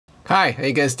Hi, how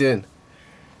you guys doing?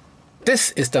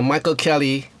 This is the Michael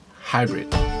Kelly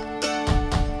Hybrid.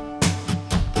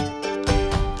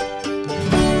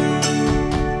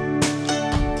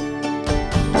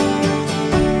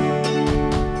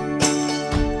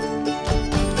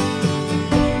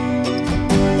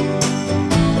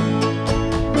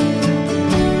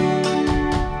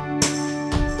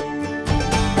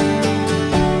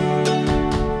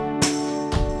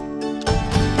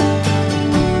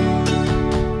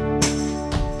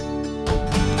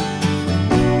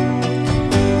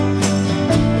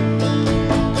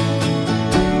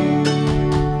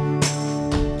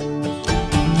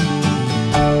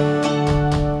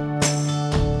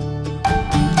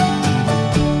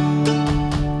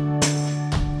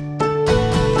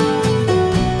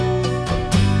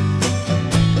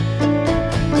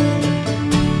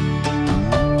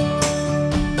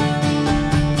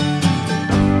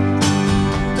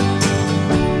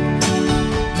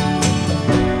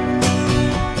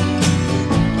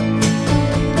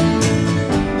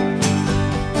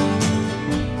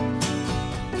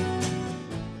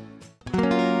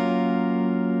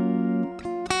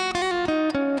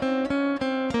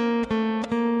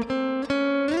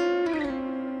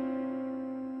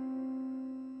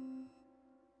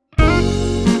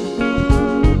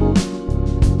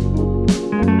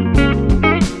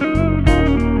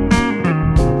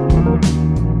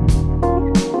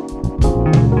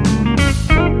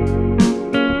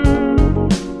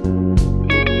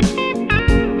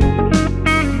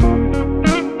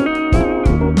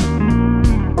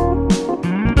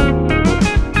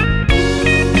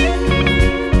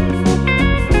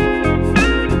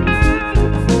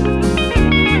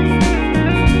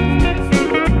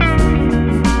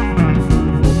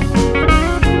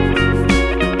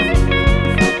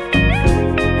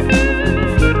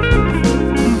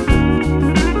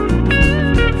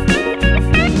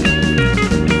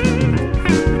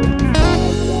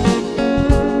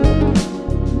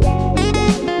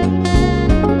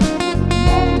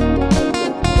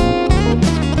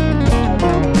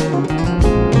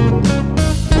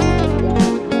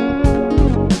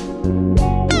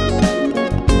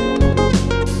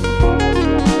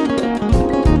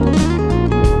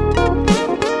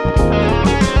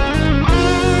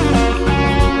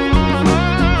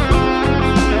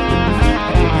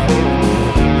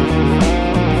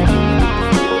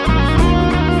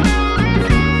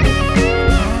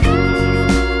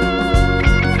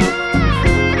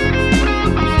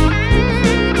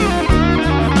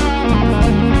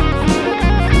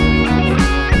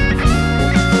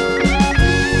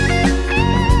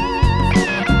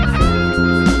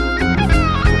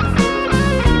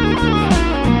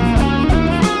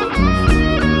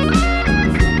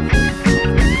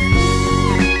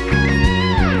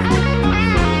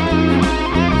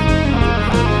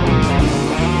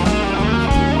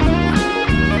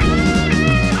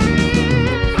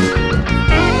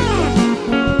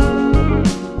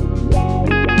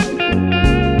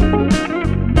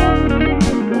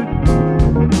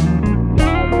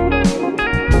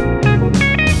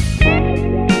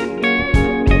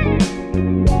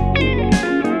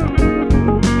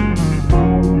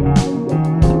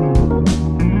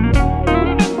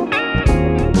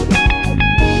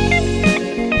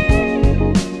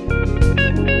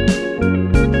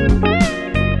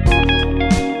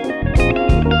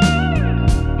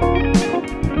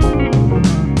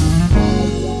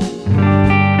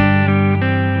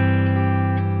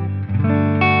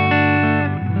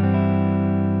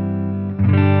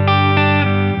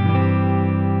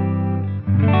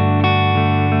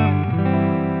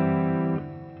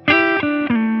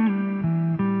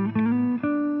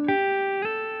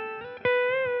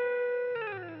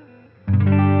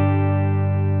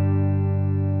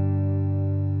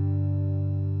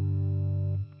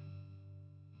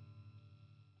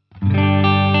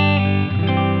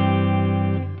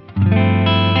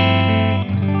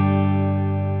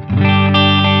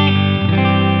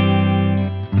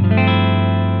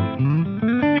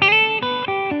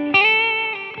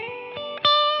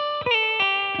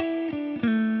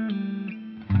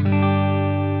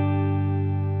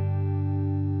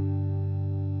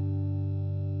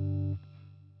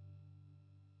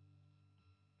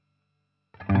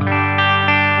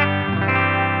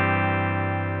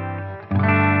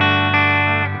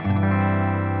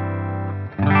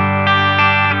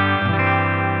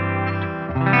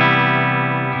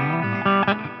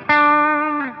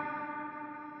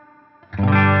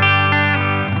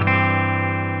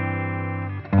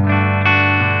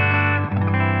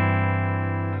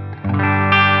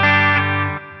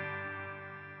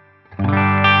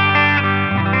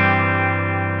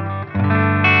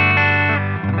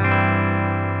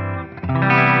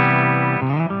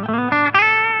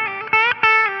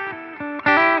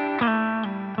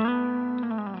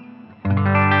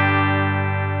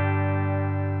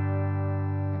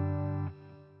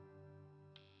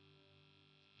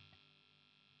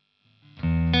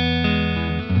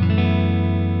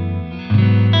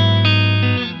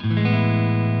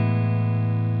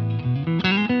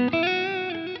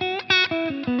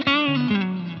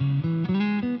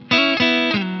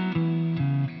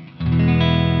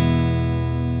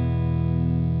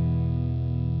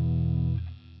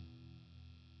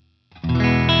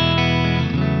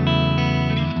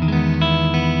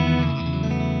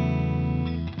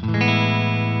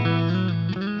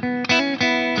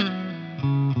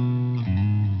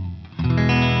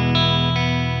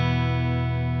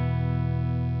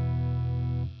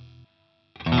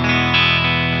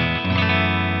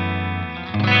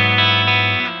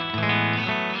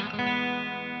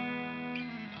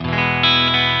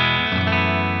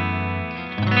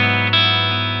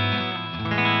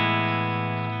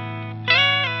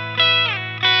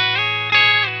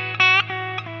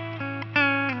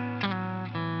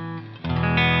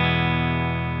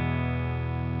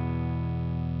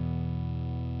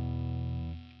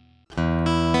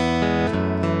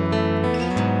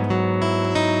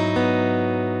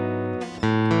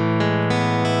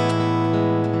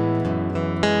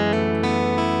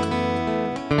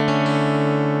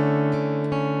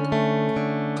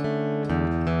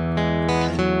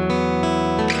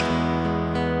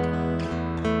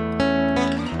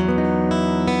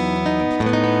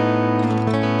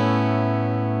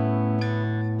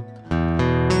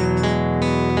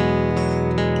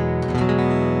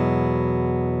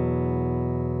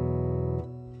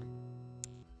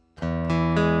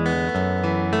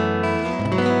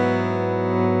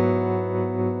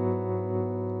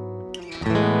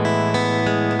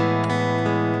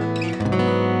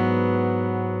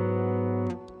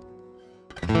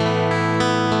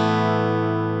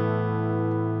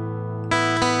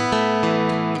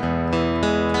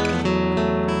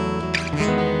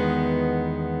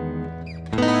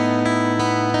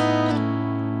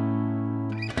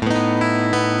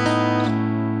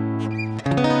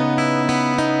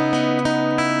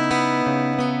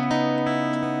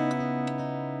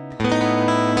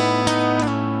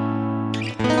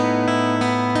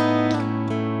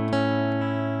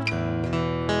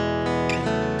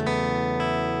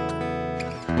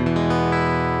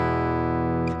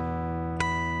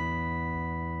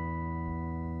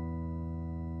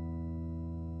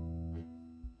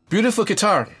 Beautiful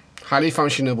guitar, highly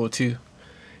functionable too.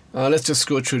 Let's just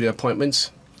go through the appointments.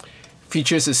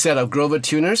 Features a set of Grover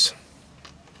tuners,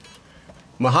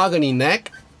 mahogany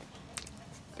neck.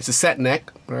 It's a set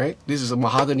neck, right? This is a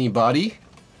mahogany body,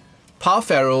 Pal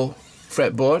ferro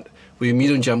fretboard with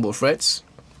medium jumbo frets,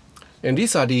 and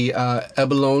these are the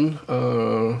abalone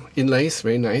inlays.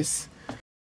 Very nice.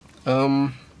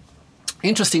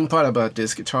 Interesting part about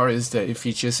this guitar is that it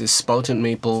features a spouted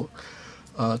maple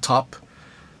top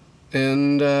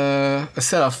and a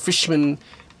set of Fishman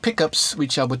pickups,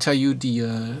 which I will tell you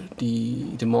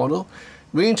the model.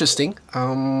 Very interesting.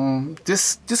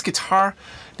 This guitar,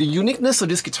 the uniqueness of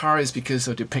this guitar is because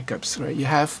of the pickups, right? You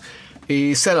have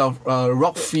a set of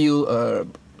Rockfield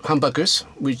humbuckers,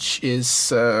 which is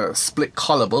split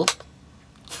collable,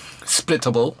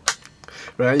 splittable,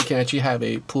 right? You can actually have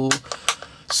a pull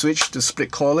switch to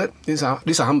split call it. These are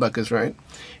humbuckers, right?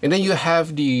 And then you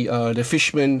have the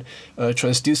Fishman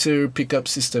transducer pickup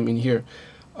system in here.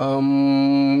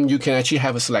 You can actually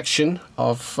have a selection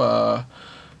of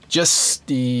just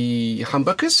the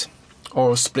humbuckers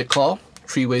or split call,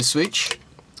 three-way switch,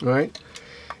 right?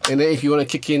 And then if you want to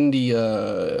kick in the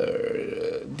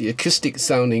acoustic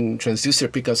sounding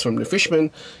transducer pickups from the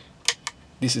Fishman,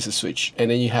 this is a switch.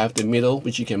 And then you have the middle,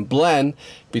 which you can blend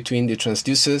between the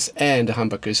transducers and the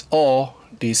humbuckers or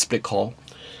the split call.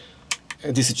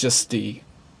 And this is just the,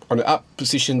 on the up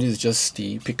position, this is just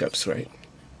the pickups, right?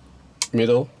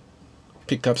 Middle,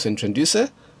 pickups and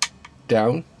transducer,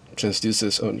 down,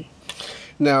 transducers only.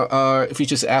 Now, it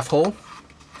features F hole,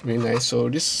 very nice. So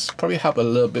this probably help a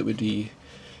little bit with the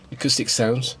acoustic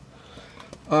sounds.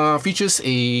 Features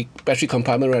a battery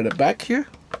compartment right at the back here,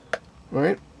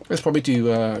 right? That's probably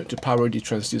to power the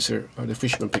transducer or the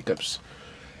Fishman pickups.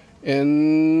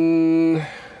 And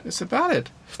that's about it.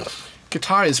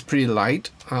 Guitar is pretty light.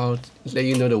 I'll let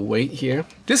you know the weight here.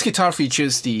 This guitar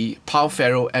features the Pal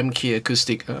ferro MK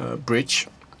acoustic bridge.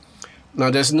 Now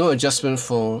there's no adjustment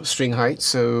for string height,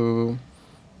 so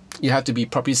you have to be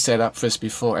properly set up first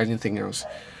before anything else.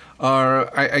 Or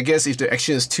I guess if the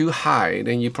action is too high,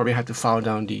 then you probably have to file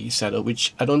down the saddle,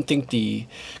 which I don't think the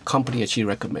company actually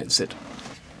recommends it.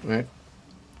 Right?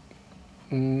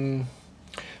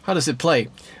 How does it play?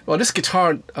 Well, this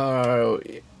guitar,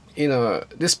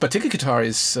 this particular guitar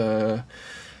is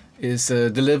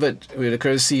delivered with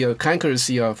the kind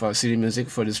courtesy of City Music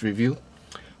for this review.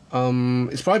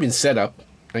 It's probably been set up,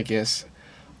 I guess.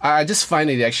 I just find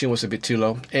that the action was a bit too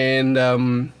low,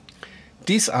 and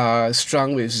these are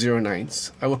strung with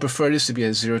 0.9s. I would prefer this to be a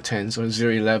 0.10s or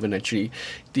 0.11 actually.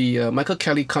 The Michael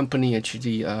Kelly company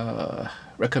actually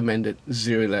recommended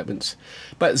 0.11s,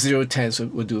 but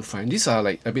 0.10s would do fine. These are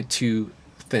like a bit too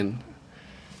thin.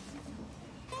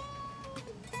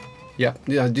 Yeah,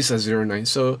 these are 0.9,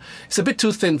 so it's a bit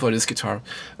too thin for this guitar,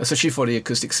 especially for the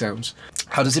acoustic sounds.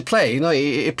 How does it play?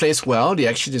 It plays well. The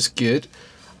action is good.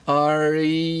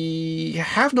 I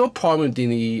have no problem with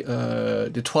the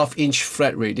 12-inch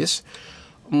fret radius.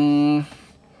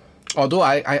 Although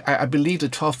I believe the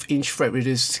 12-inch fret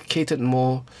radius catered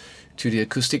more to the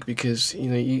acoustic because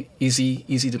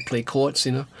easy to play chords.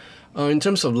 In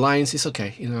terms of lines, it's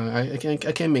okay.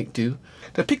 I can make do.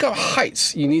 The pickup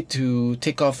heights, you need to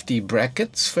take off the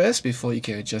brackets first before you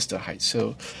can adjust the height.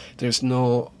 So there's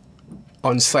no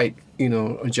on-site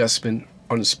adjustment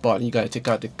on the spot. You gotta take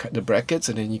out the brackets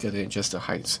and then you gotta adjust the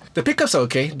heights. The pickups are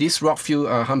okay. These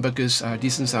Rockfield humbuckers are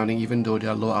decent sounding even though they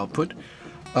are low output.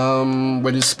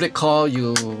 When you split call,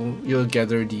 you'll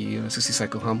gather the 60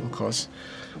 cycle hum, of course.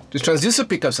 The transducer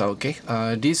pickups are okay.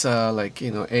 These are like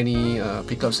any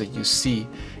pickups that you see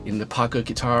in the Parker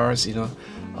guitars,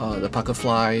 the Parker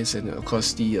Flies, and of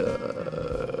course the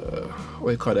what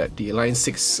do you call that? The Line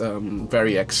 6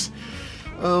 Variax.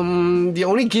 The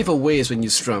only giveaway is when you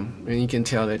strum, and you can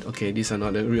tell that okay, these are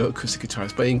not the real acoustic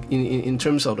guitars. But in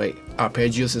terms of like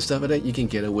arpeggios and stuff like that, you can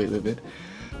get away with it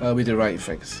with the right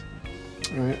effects.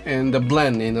 Right. And the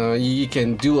blend, you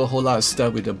can do a whole lot of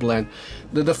stuff with the blend.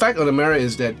 The fact of the matter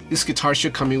is that this guitar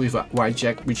should come in with a Y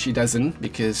jack, which it doesn't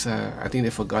because I think they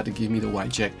forgot to give me the Y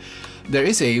jack. There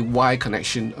is a Y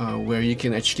connection where you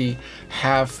can actually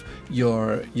have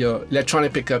your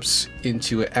electronic pickups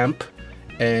into an amp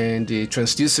and the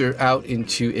transducer out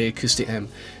into a acoustic amp.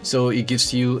 So it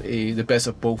gives you the best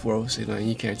of both worlds.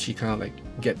 You can actually kind of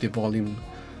like get the volume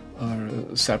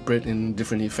separate and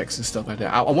different effects and stuff like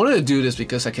that. I wanted to do this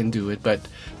because I can do it, but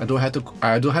I don't have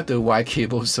the Y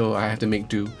cable, so I have to make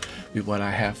do with what I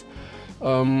have.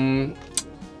 And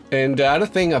the other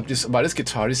thing about this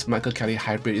guitar, this Michael Kelly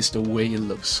hybrid, is the way it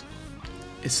looks.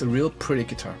 It's a real pretty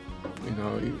guitar.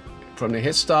 From the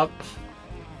headstock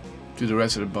to the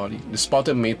rest of the body. The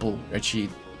spotted maple actually,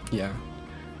 yeah,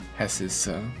 has his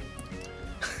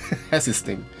has his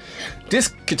thing. This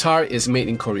guitar is made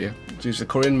in Korea. It's a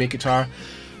Korean-made guitar,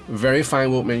 very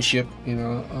fine workmanship. You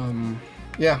know,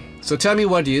 yeah. So tell me,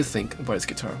 what do you think about this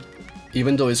guitar?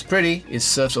 Even though it's pretty, it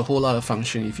serves a whole lot of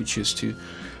function if you choose to,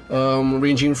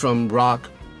 ranging from rock,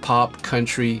 pop,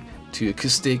 country to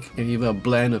acoustic, and even a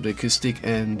blend of the acoustic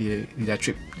and the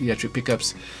electric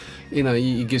pickups. You know,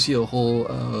 it gives you a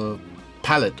whole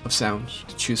palette of sounds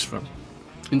to choose from.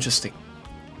 Interesting,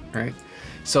 right?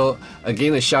 So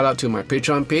again, a shout out to my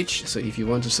Patreon page. So if you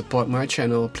want to support my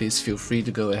channel, please feel free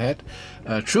to go ahead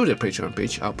through the Patreon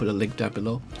page. I'll put a link down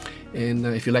below. And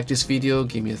if you like this video,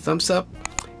 give me a thumbs up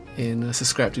and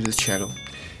subscribe to this channel.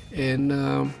 And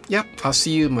yeah, I'll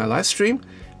see you in my live stream,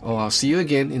 or I'll see you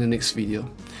again in the next video.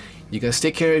 You guys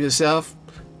take care of yourself.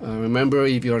 Remember,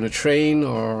 if you're on a train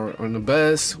or on a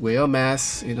bus, wear your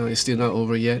mask. You know, it's still not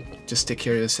over yet. Just take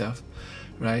care of yourself,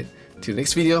 right? Till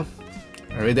next video,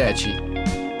 arrivederci.